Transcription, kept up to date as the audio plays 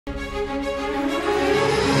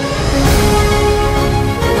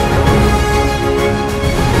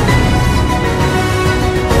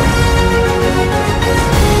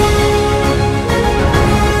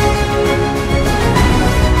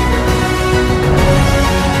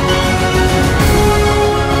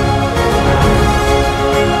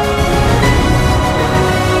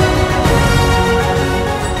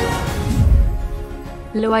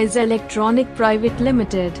Leuze Electronic Pvt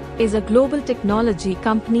Limited is a global technology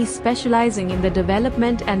company specializing in the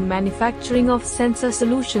development and manufacturing of sensor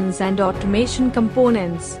solutions and automation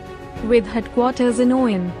components. With headquarters in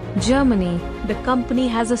Owen, Germany, the company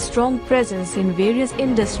has a strong presence in various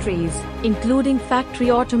industries, including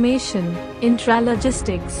factory automation,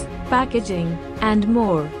 intralogistics, packaging, and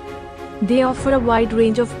more. They offer a wide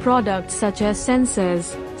range of products such as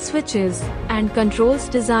sensors, switches, and controls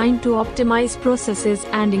designed to optimize processes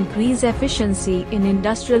and increase efficiency in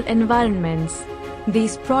industrial environments.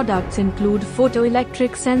 These products include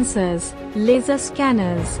photoelectric sensors, laser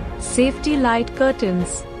scanners, safety light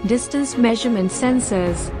curtains, distance measurement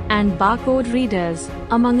sensors, and barcode readers,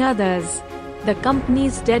 among others. The company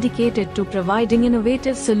is dedicated to providing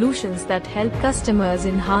innovative solutions that help customers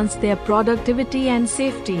enhance their productivity and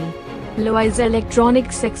safety. Leuze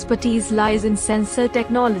Electronics' expertise lies in sensor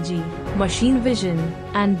technology, machine vision,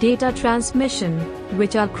 and data transmission,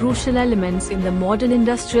 which are crucial elements in the modern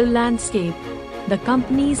industrial landscape. The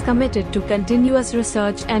company is committed to continuous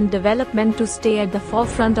research and development to stay at the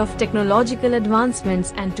forefront of technological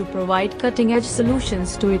advancements and to provide cutting-edge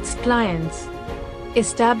solutions to its clients.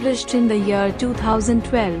 Established in the year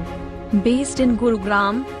 2012, based in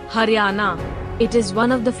Gurugram, Haryana, it is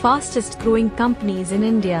one of the fastest-growing companies in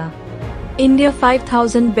India. India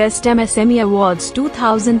 5000 Best MSME Awards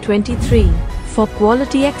 2023 for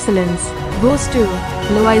quality excellence goes to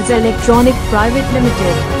Leuze Electronic Pvt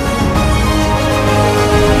Limited.